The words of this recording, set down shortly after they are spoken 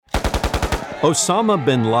Osama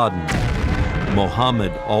bin Laden,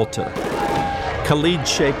 Mohammed Alta, Khalid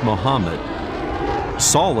Sheikh Mohammed,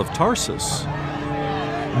 Saul of Tarsus.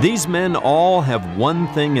 These men all have one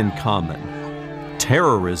thing in common: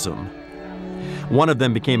 terrorism. One of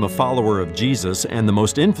them became a follower of Jesus and the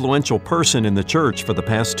most influential person in the church for the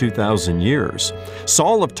past 2,000 years.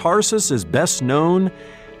 Saul of Tarsus is best known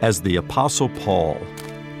as the Apostle Paul.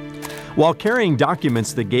 While carrying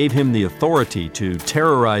documents that gave him the authority to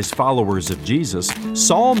terrorize followers of Jesus,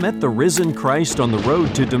 Saul met the risen Christ on the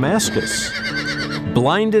road to Damascus.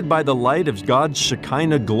 Blinded by the light of God's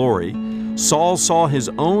Shekinah glory, Saul saw his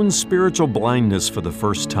own spiritual blindness for the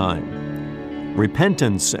first time.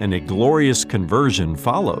 Repentance and a glorious conversion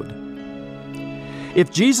followed.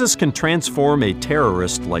 If Jesus can transform a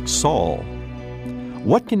terrorist like Saul,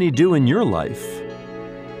 what can he do in your life?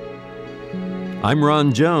 I'm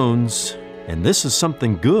Ron Jones, and this is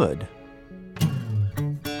Something Good.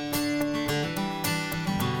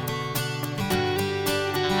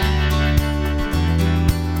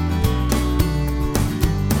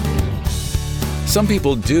 Some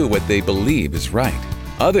people do what they believe is right.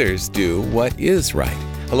 Others do what is right.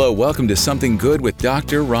 Hello, welcome to Something Good with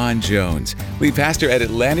Dr. Ron Jones, lead pastor at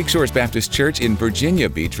Atlantic Shores Baptist Church in Virginia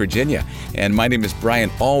Beach, Virginia. And my name is Brian,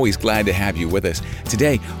 always glad to have you with us.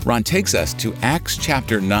 Today, Ron takes us to Acts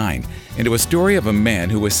chapter 9, into a story of a man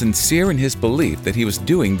who was sincere in his belief that he was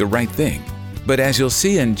doing the right thing. But as you'll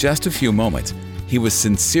see in just a few moments, he was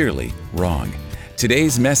sincerely wrong.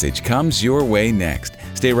 Today's message comes your way next.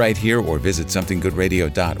 Stay right here or visit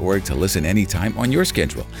somethinggoodradio.org to listen anytime on your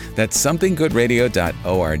schedule. That's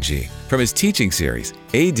somethinggoodradio.org. From his teaching series,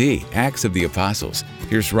 AD, Acts of the Apostles,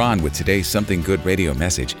 here's Ron with today's Something Good Radio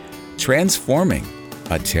message, Transforming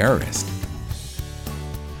a Terrorist.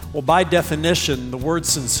 Well, by definition, the word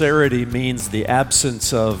sincerity means the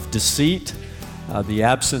absence of deceit, the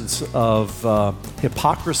absence of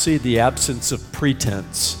hypocrisy, the absence of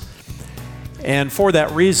pretense. And for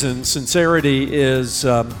that reason, sincerity is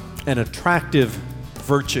an attractive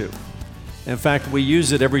virtue. In fact, we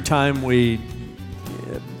use it every time we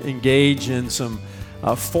engage in some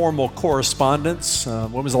formal correspondence.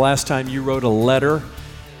 When was the last time you wrote a letter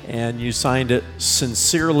and you signed it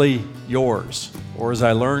 "Sincerely Yours"? Or as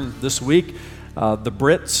I learned this week, the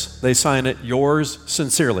Brits, they sign it "Yours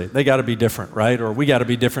sincerely." They got to be different, right? Or we got to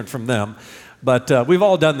be different from them. But we've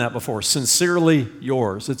all done that before. Sincerely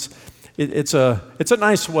yours. It's a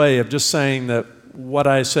nice way of just saying that what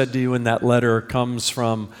I said to you in that letter comes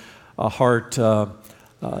from a heart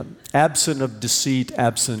absent of deceit,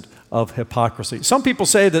 absent of hypocrisy. Some people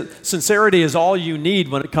say that sincerity is all you need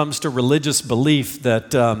when it comes to religious belief,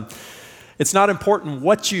 that it's not important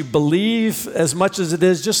what you believe as much as it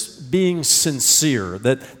is just being sincere,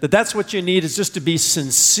 that's what you need, is just to be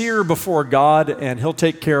sincere before God and He'll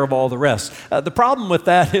take care of all the rest. The problem with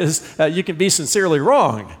that is you can be sincerely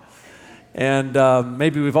wrong. And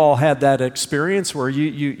maybe we've all had that experience where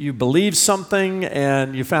you believe something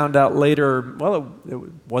and you found out later, well, it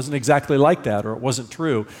wasn't exactly like that, or it wasn't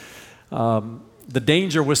true. The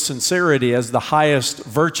danger with sincerity as the highest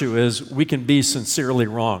virtue is we can be sincerely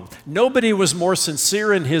wrong. Nobody was more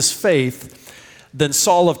sincere in his faith than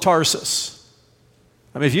Saul of Tarsus.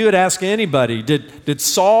 I mean, if you had asked anybody, did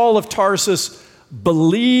Saul of Tarsus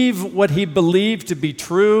believe what he believed to be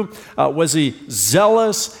true? Was he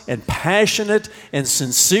zealous and passionate and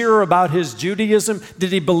sincere about his Judaism?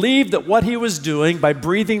 Did he believe that what he was doing by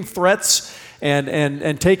breathing threats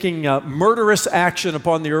and taking murderous action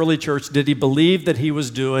upon the early church, did he believe that he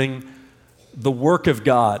was doing the work of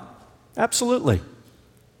God? Absolutely.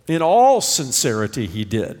 In all sincerity, he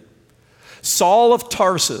did. Saul of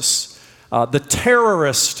Tarsus, the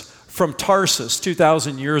terrorist from Tarsus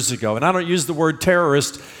 2,000 years ago. And I don't use the word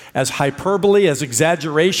terrorist as hyperbole, as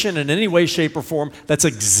exaggeration in any way, shape, or form. That's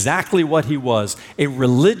exactly what he was. A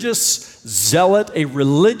religious zealot, a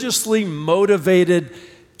religiously motivated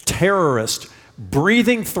terrorist,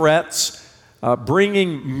 breathing threats,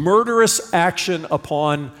 bringing murderous action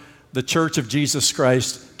upon the Church of Jesus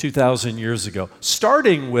Christ 2,000 years ago.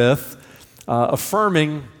 Starting with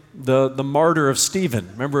affirming the martyr of Stephen.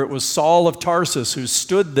 Remember, it was Saul of Tarsus who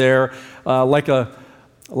stood there like a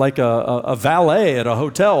valet at a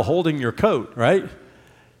hotel holding your coat, right?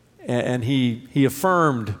 And he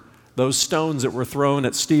affirmed those stones that were thrown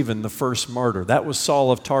at Stephen, the first martyr. That was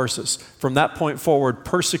Saul of Tarsus. From that point forward,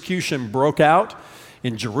 persecution broke out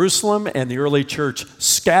in Jerusalem, and the early church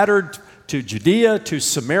scattered to Judea, to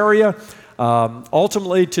Samaria,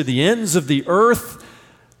 ultimately to the ends of the earth.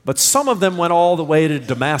 But some of them went all the way to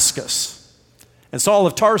Damascus. And Saul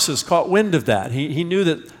of Tarsus caught wind of that. He knew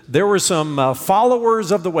that there were some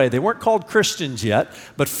followers of the way. They weren't called Christians yet,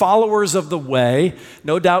 but followers of the way,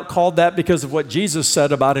 no doubt called that because of what Jesus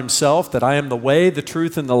said about himself, that I am the way, the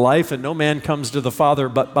truth, and the life, and no man comes to the Father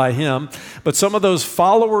but by him. But some of those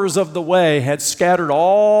followers of the way had scattered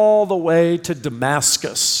all the way to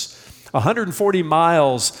Damascus, 140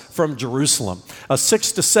 miles from Jerusalem, a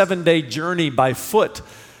 6 to 7 day journey by foot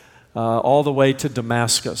all the way to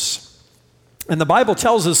Damascus. And the Bible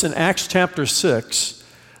tells us in Acts chapter 6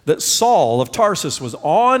 that Saul of Tarsus was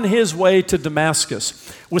on his way to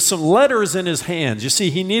Damascus with some letters in his hands. You see,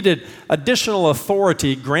 he needed additional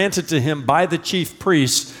authority granted to him by the chief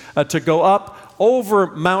priests to go up over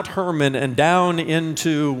Mount Hermon and down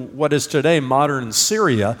into what is today modern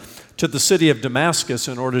Syria to the city of Damascus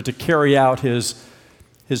in order to carry out his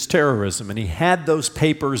terrorism. And he had those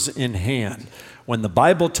papers in hand. When the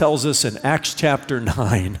Bible tells us in Acts chapter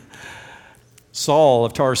 9, Saul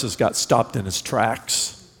of Tarsus got stopped in his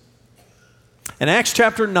tracks. And Acts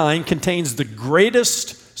chapter 9 contains the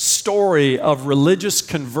greatest story of religious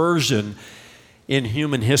conversion in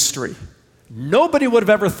human history. Nobody would have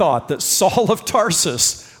ever thought that Saul of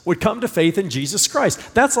Tarsus would come to faith in Jesus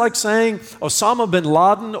Christ. That's like saying Osama bin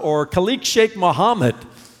Laden or Khalid Sheikh Mohammed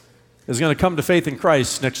is going to come to faith in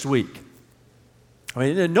Christ next week. I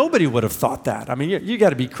mean, nobody would have thought that. I mean, you got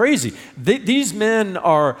to be crazy. These men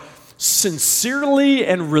are sincerely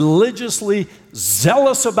and religiously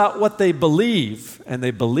zealous about what they believe, and they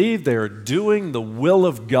believe they are doing the will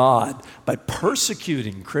of God by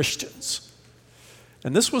persecuting Christians.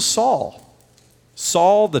 And this was Saul,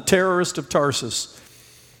 the terrorist of Tarsus,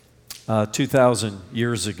 2,000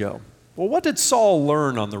 years ago. Well, what did Saul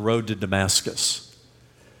learn on the road to Damascus?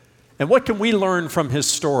 And what can we learn from his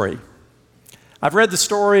story? I've read the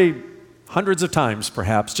story hundreds of times,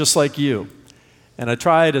 perhaps, just like you. And I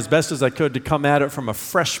tried as best as I could to come at it from a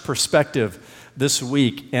fresh perspective this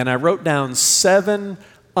week. And I wrote down 7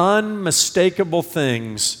 unmistakable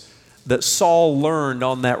things that Saul learned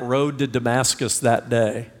on that road to Damascus that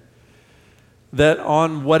day. That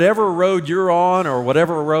on whatever road you're on or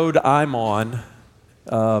whatever road I'm on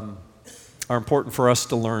are important for us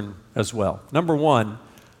to learn as well. Number 1,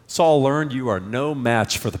 Saul learned you are no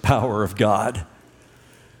match for the power of God.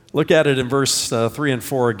 Look at it in verse 3 and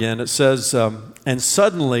 4 again. It says, and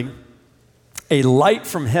suddenly a light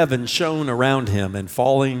from heaven shone around him, and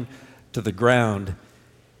falling to the ground,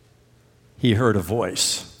 he heard a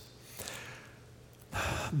voice.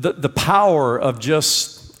 The power of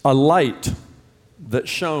just a light that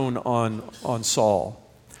shone on Saul.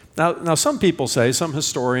 Now some people say, some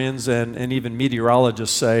historians and even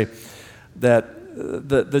meteorologists say that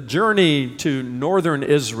the journey to northern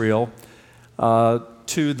Israel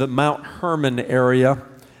to the Mount Hermon area,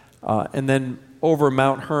 and then over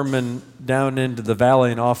Mount Hermon down into the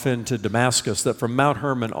valley and off into Damascus, that from Mount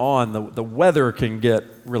Hermon on, the weather can get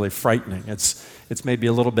really frightening. It's maybe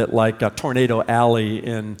a little bit like a Tornado Alley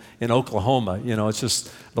in Oklahoma. You know, it's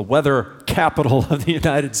just the weather capital of the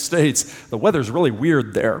United States. The weather's really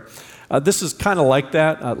weird there. This is kind of like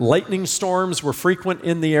that. Lightning storms were frequent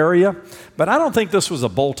in the area, but I don't think this was a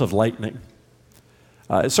bolt of lightning.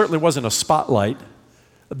 It certainly wasn't a spotlight.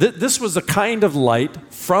 This was the kind of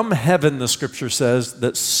light from heaven, the scripture says,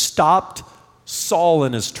 that stopped Saul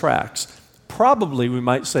in his tracks. Probably, we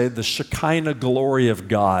might say, the Shekinah glory of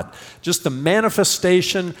God. Just the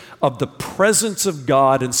manifestation of the presence of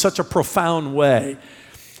God in such a profound way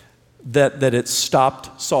that it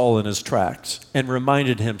stopped Saul in his tracks and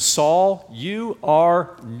reminded him, Saul, you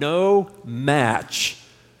are no match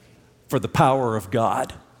for the power of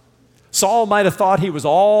God. Saul might have thought he was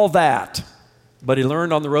all that, but he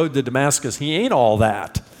learned on the road to Damascus, he ain't all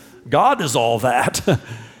that. God is all that.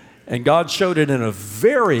 And God showed it in a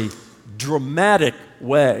very dramatic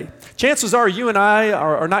way. Chances are you and I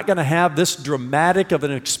are not going to have this dramatic of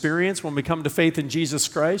an experience when we come to faith in Jesus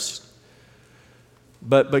Christ.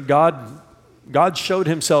 But God showed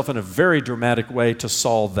himself in a very dramatic way to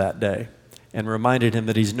Saul that day and reminded him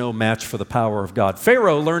that he's no match for the power of God.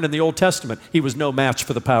 Pharaoh learned in the Old Testament he was no match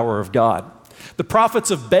for the power of God. The prophets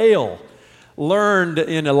of Baal learned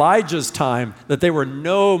in Elijah's time that they were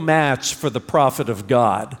no match for the prophet of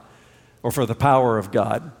God or for the power of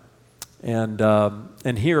God.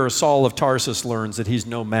 And here Saul of Tarsus learns that he's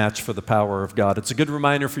no match for the power of God. It's a good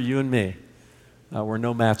reminder for you and me. We're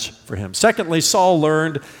no match for him. Secondly, Saul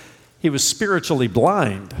learned he was spiritually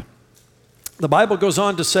blind. The Bible goes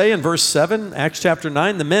on to say in verse 7, Acts chapter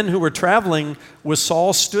 9, the men who were traveling with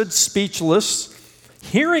Saul stood speechless,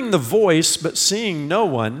 hearing the voice but seeing no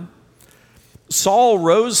one. Saul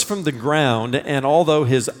rose from the ground, and although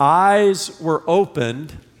his eyes were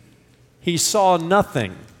opened, he saw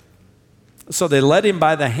nothing. So they led him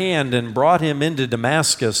by the hand and brought him into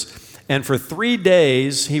Damascus. And for 3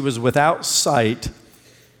 days he was without sight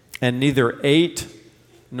and neither ate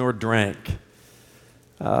nor drank.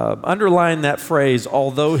 Underline that phrase,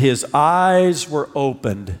 although his eyes were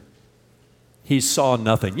opened, he saw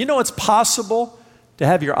nothing. You know, it's possible to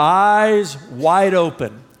have your eyes wide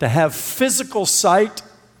open, to have physical sight,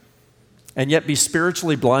 and yet be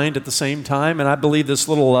spiritually blind at the same time. And I believe this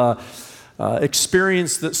little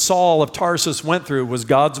experience that Saul of Tarsus went through was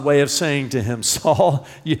God's way of saying to him, Saul,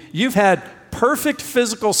 you've had perfect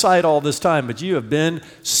physical sight all this time, but you have been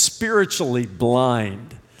spiritually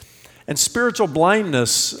blind. And spiritual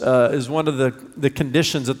blindness is one of the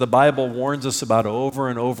conditions that the Bible warns us about over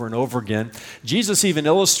and over and over again. Jesus even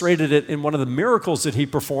illustrated it in one of the miracles that he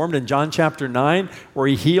performed in John chapter 9, where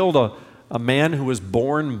he healed a man who was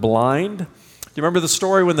born blind. Do you remember the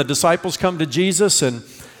story when the disciples come to Jesus and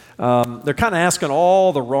they're kind of asking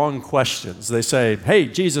all the wrong questions? They say, hey,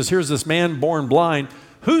 Jesus, here's this man born blind.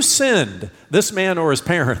 Who sinned, this man or his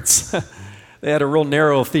parents? They had a real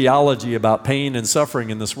narrow theology about pain and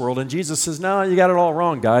suffering in this world. And Jesus says, no, you got it all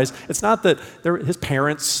wrong, guys. It's not that his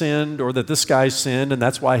parents sinned or that this guy sinned and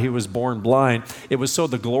that's why he was born blind. It was so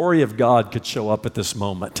the glory of God could show up at this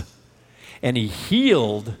moment. And he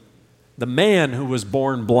healed the man who was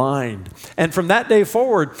born blind. And from that day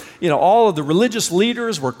forward, all of the religious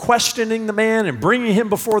leaders were questioning the man and bringing him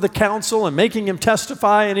before the council and making him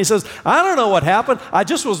testify. And he says, I don't know what happened.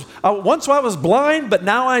 Once I was blind, but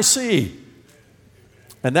now I see.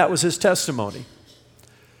 And that was his testimony.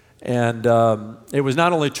 And it was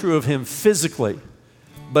not only true of him physically,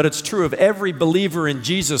 but it's true of every believer in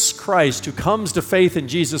Jesus Christ who comes to faith in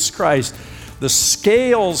Jesus Christ. The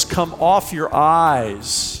scales come off your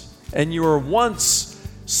eyes, and you were once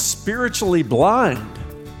spiritually blind,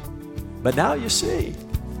 but now you see.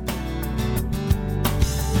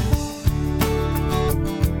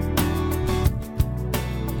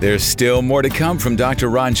 There's still more to come from Dr.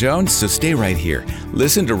 Ron Jones, so stay right here.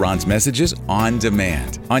 Listen to Ron's messages on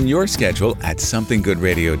demand, on your schedule at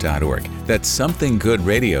somethinggoodradio.org. That's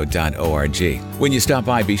somethinggoodradio.org. When you stop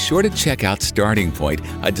by, be sure to check out Starting Point,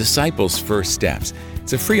 a disciple's first steps.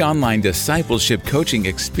 It's a free online discipleship coaching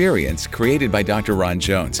experience created by Dr. Ron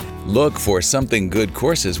Jones. Look for Something Good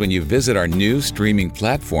courses when you visit our new streaming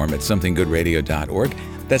platform at somethinggoodradio.org.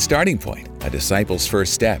 That's Starting Point, a disciple's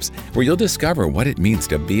first steps, where you'll discover what it means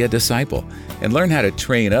to be a disciple and learn how to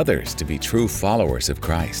train others to be true followers of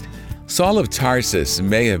Christ. Saul of Tarsus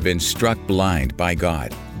may have been struck blind by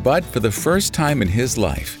God, but for the first time in his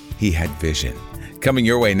life, he had vision. Coming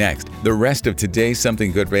your way next, the rest of today's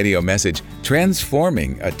Something Good Radio message,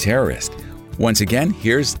 Transforming a Terrorist. Once again,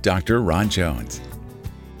 here's Dr. Ron Jones.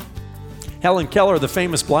 Helen Keller, the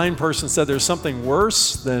famous blind person, said there's something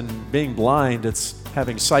worse than being blind. It's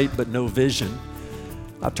having sight but no vision.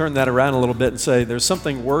 I'll turn that around a little bit and say there's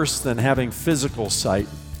something worse than having physical sight.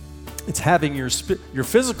 It's having your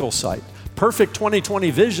physical sight, perfect 20/20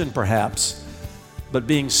 vision perhaps, but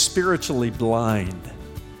being spiritually blind.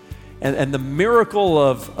 And the miracle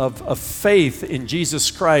of faith in Jesus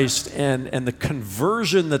Christ and the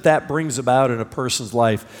conversion that brings about in a person's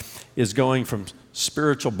life is going from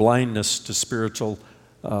spiritual blindness to spiritual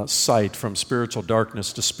sight, from spiritual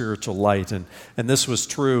darkness to spiritual light. And this was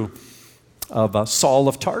true of Saul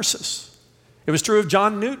of Tarsus. It was true of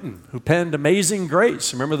John Newton, who penned Amazing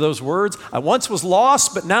Grace. Remember those words? I once was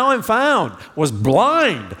lost, but now I'm found. Was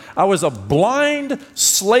blind. I was a blind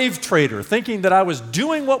slave trader, thinking that I was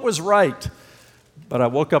doing what was right. But I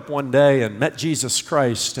woke up one day and met Jesus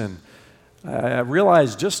Christ, and I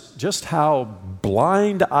realized just how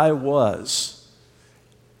blind I was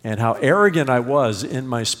and how arrogant I was in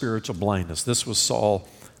my spiritual blindness. This was Saul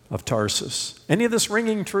of Tarsus. Any of this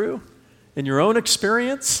ringing true in your own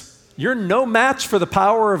experience? You're no match for the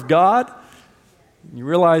power of God. You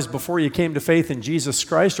realize before you came to faith in Jesus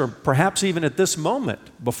Christ, or perhaps even at this moment,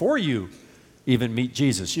 before you even meet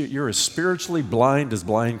Jesus, you're as spiritually blind as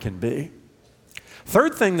blind can be.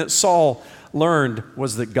 Third thing that Saul learned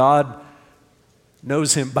was that God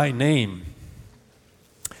knows him by name.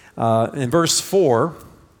 In verse 4,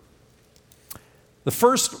 the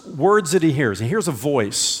first words that he hears a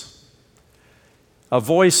voice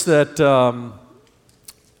that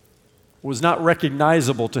was not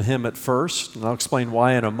recognizable to him at first, and I'll explain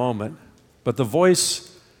why in a moment. But the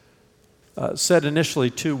voice said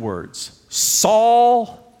initially two words,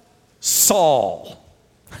 Saul, Saul.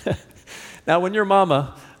 Now, when your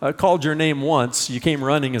mama called your name once, you came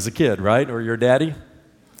running as a kid, right? Or your daddy.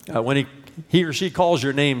 When he or she calls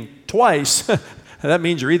your name twice, that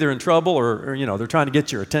means you're either in trouble or they're trying to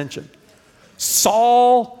get your attention.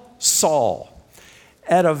 Saul, Saul.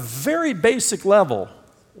 At a very basic level,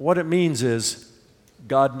 what it means is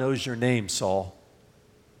God knows your name, Saul.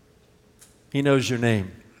 He knows your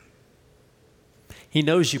name. He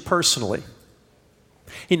knows you personally.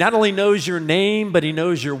 He not only knows your name, but he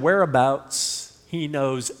knows your whereabouts. He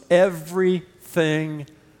knows everything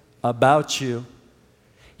about you.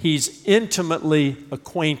 He's intimately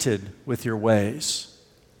acquainted with your ways.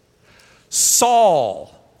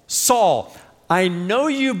 Saul, I know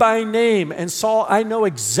you by name, and Saul, I know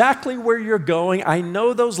exactly where you're going. I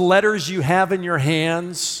know those letters you have in your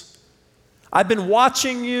hands. I've been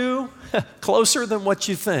watching you closer than what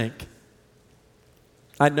you think.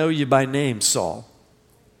 I know you by name, Saul.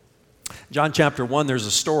 John chapter 1, there's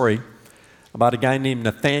a story about a guy named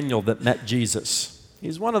Nathanael that met Jesus.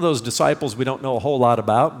 He's one of those disciples we don't know a whole lot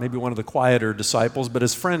about, maybe one of the quieter disciples, but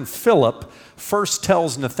his friend Philip first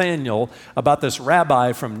tells Nathanael about this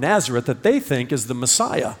rabbi from Nazareth that they think is the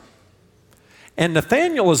Messiah. And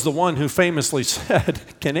Nathanael is the one who famously said,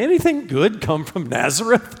 "Can anything good come from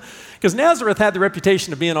Nazareth?" Because Nazareth had the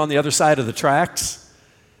reputation of being on the other side of the tracks.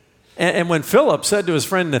 And when Philip said to his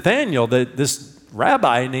friend Nathanael that this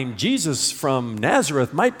rabbi named Jesus from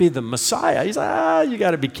Nazareth might be the Messiah, he's like, you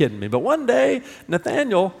got to be kidding me. But one day,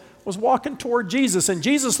 Nathanael was walking toward Jesus, and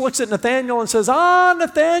Jesus looks at Nathanael and says,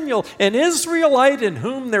 Nathanael, an Israelite in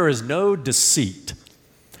whom there is no deceit.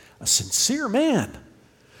 A sincere man.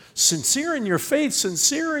 Sincere in your faith,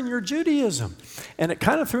 sincere in your Judaism. And it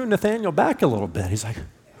kind of threw Nathanael back a little bit. He's like,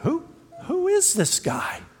 who is this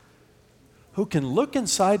guy who can look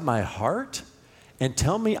inside my heart and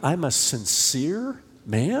tell me I'm a sincere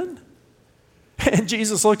man? And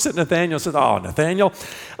Jesus looks at Nathanael and says, Nathanael,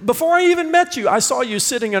 before I even met you, I saw you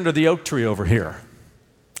sitting under the oak tree over here.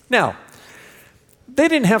 Now, they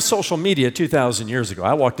didn't have social media 2,000 years ago.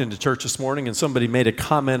 I walked into church this morning and somebody made a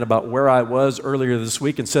comment about where I was earlier this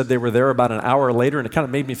week and said they were there about an hour later, and it kind of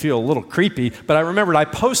made me feel a little creepy, but I remembered I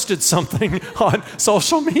posted something on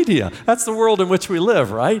social media. That's the world in which we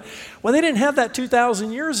live, right? Well, they didn't have that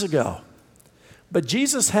 2,000 years ago. But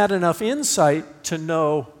Jesus had enough insight to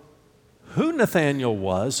know who Nathanael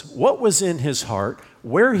was, what was in his heart,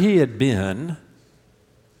 where he had been.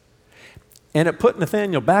 And it put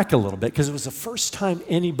Nathanael back a little bit because it was the first time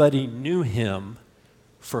anybody knew him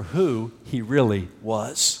for who he really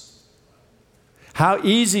was. How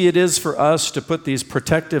easy it is for us to put these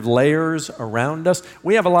protective layers around us.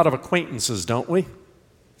 We have a lot of acquaintances, don't we?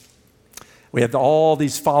 We have all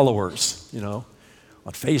these followers,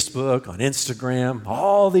 on Facebook, on Instagram,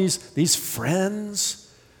 all these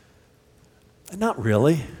friends. Not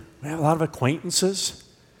really. We have a lot of acquaintances.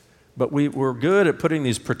 But we're good at putting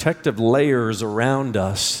these protective layers around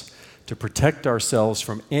us to protect ourselves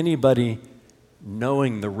from anybody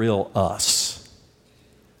knowing the real us.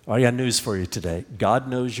 I got news for you today. God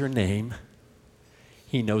knows your name.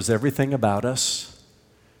 He knows everything about us.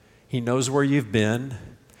 He knows where you've been.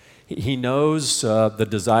 He knows the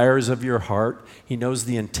desires of your heart. He knows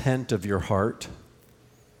the intent of your heart.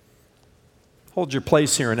 Hold your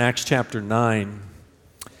place here in Acts chapter 9.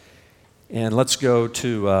 And let's go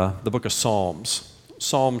to the book of Psalms,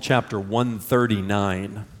 Psalm chapter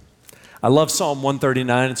 139. I love Psalm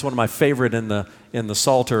 139. It's one of my favorite in the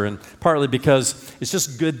Psalter, and partly because it's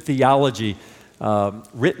just good theology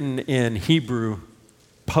written in Hebrew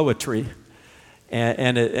poetry.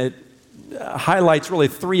 And it highlights really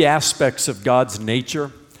three aspects of God's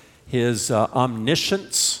nature. His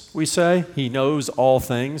omniscience, we say. He knows all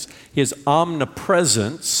things. His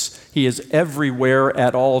omnipresence. He is everywhere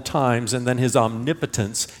at all times. And then his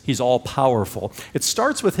omnipotence. He's all-powerful. It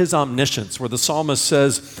starts with his omniscience, where the psalmist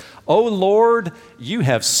says, "O Lord, you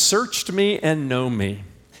have searched me and know me.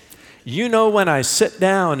 You know when I sit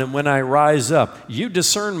down and when I rise up. You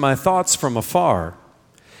discern my thoughts from afar.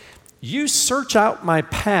 You search out my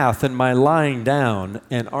path and my lying down,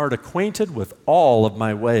 and art acquainted with all of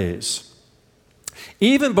my ways.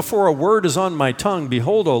 Even before a word is on my tongue,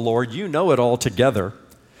 behold, O Lord, you know it altogether.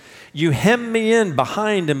 You hem me in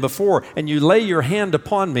behind and before, and you lay your hand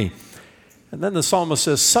upon me." And then the psalmist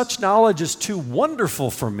says, "Such knowledge is too wonderful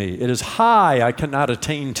for me. It is high, I cannot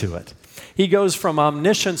attain to it." He goes from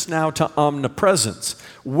omniscience now to omnipresence.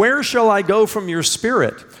 "Where shall I go from your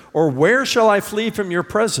spirit? Or where shall I flee from your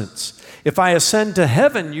presence? If I ascend to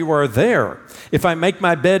heaven, you are there. If I make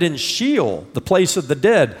my bed in Sheol, the place of the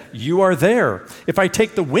dead, you are there. If I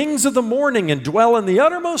take the wings of the morning and dwell in the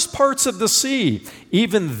uttermost parts of the sea,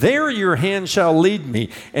 even there your hand shall lead me,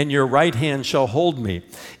 and your right hand shall hold me.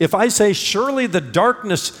 If I say, surely the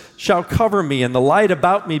darkness shall cover me, and the light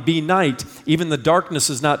about me be night, even the darkness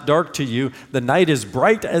is not dark to you. The night is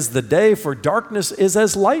bright as the day, for darkness is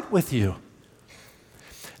as light with you."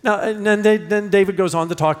 Now, and then David goes on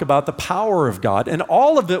to talk about the power of God, and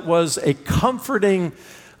all of it was a comforting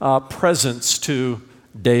presence to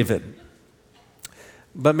David.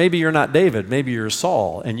 But maybe you're not David, maybe you're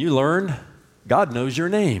Saul, and you learn God knows your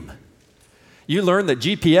name. You learn that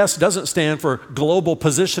GPS doesn't stand for Global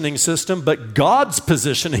Positioning System, but God's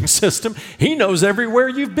positioning system. He knows everywhere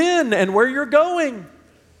you've been and where you're going.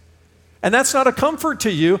 And that's not a comfort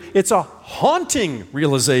to you, it's a haunting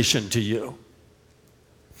realization to you.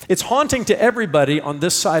 It's haunting to everybody on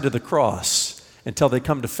this side of the cross until they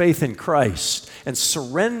come to faith in Christ and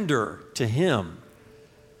surrender to Him.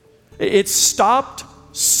 It stopped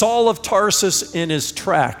Saul of Tarsus in his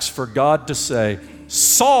tracks for God to say,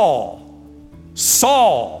 Saul,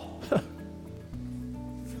 Saul,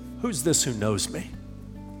 who's this who knows me?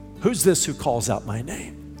 Who's this who calls out my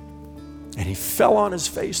name? And he fell on his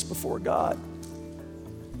face before God.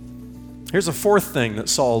 Here's a fourth thing that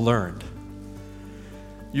Saul learned.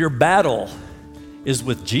 Your battle is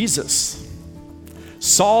with Jesus.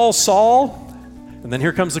 Saul, Saul, and then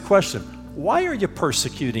here comes the question, why are you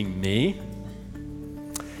persecuting me?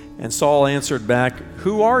 And Saul answered back,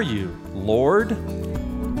 who are you, Lord?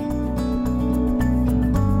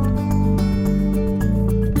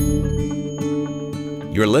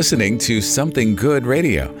 You're listening to Something Good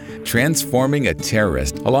Radio. Transforming a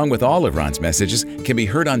Terrorist, along with all of Ron's messages, can be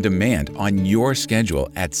heard on demand on your schedule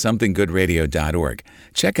at somethinggoodradio.org.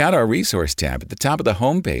 Check out our resource tab at the top of the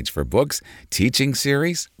homepage for books, teaching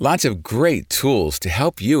series, lots of great tools to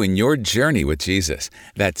help you in your journey with Jesus.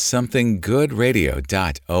 That's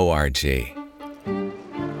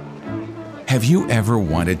somethinggoodradio.org. Have you ever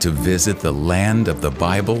wanted to visit the land of the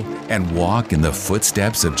Bible and walk in the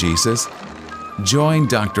footsteps of Jesus? Join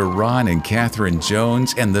Dr. Ron and Catherine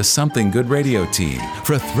Jones and the Something Good Radio team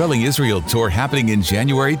for a thrilling Israel tour happening in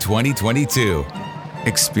January 2022.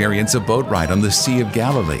 Experience a boat ride on the Sea of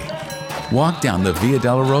Galilee. Walk down the Via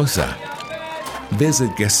Dolorosa.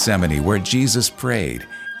 Visit Gethsemane, where Jesus prayed,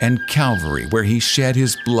 and Calvary, where He shed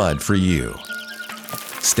His blood for you.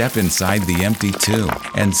 Step inside the empty tomb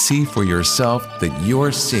and see for yourself that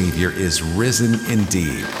your Savior is risen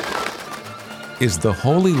indeed. Is the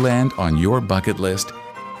Holy Land on your bucket list?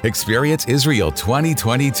 Experience Israel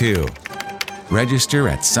 2022. Register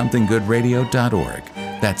at somethinggoodradio.org.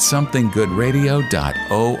 That's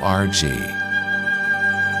somethinggoodradio.org.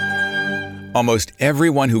 Almost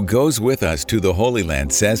everyone who goes with us to the Holy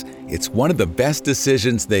Land says it's one of the best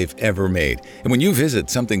decisions they've ever made. And when you visit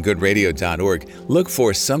somethinggoodradio.org, look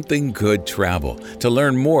for Something Good Travel to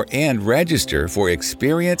learn more and register for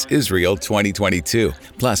Experience Israel 2022,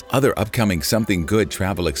 plus other upcoming Something Good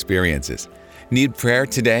travel experiences. Need prayer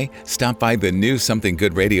today? Stop by the new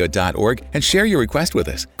somethinggoodradio.org and share your request with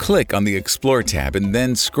us. Click on the Explore tab and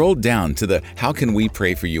then scroll down to the How Can We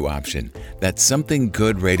Pray For You option. That's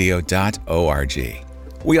somethinggoodradio.org.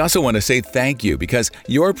 We also want to say thank you because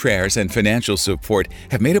your prayers and financial support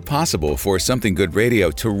have made it possible for Something Good Radio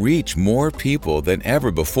to reach more people than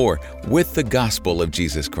ever before with the gospel of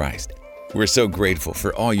Jesus Christ. We're so grateful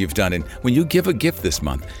for all you've done, and when you give a gift this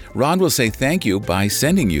month, Ron will say thank you by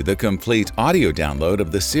sending you the complete audio download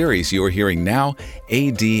of the series you're hearing now,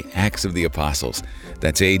 AD Acts of the Apostles.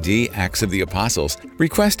 That's AD Acts of the Apostles.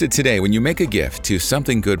 Request it today when you make a gift to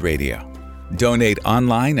Something Good Radio. Donate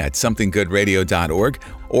online at somethinggoodradio.org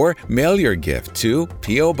or mail your gift to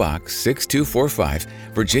P.O. Box 6245,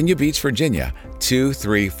 Virginia Beach, Virginia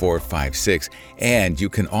 23456. And you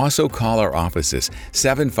can also call our offices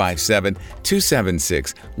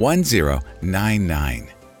 757-276-1099.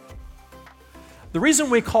 The reason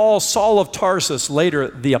we call Saul of Tarsus later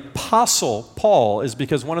the Apostle Paul is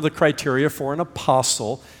because one of the criteria for an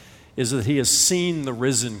apostle is that he has seen the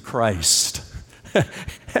risen Christ.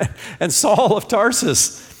 And Saul of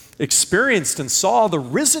Tarsus experienced and saw the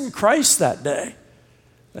risen Christ that day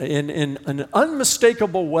in an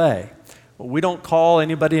unmistakable way. We don't call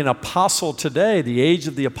anybody an apostle today. The age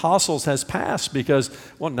of the apostles has passed because,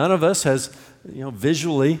 well, none of us has,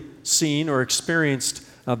 visually seen or experienced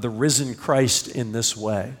the risen Christ in this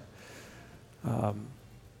way.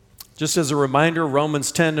 Just as a reminder,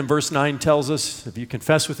 Romans 10 and verse 9 tells us, if you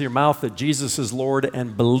confess with your mouth that Jesus is Lord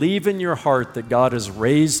and believe in your heart that God has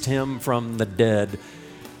raised Him from the dead,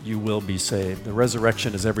 you will be saved. The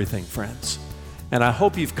resurrection is everything, friends. And I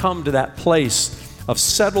hope you've come to that place of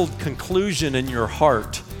settled conclusion in your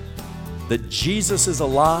heart that Jesus is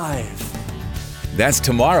alive. That's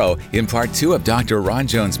tomorrow in part 2 of Dr. Ron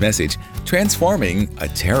Jones' message, Transforming a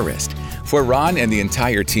Terrorist. For Ron and the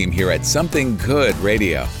entire team here at Something Good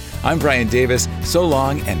Radio, I'm Brian Davis. So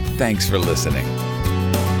long, and thanks for listening.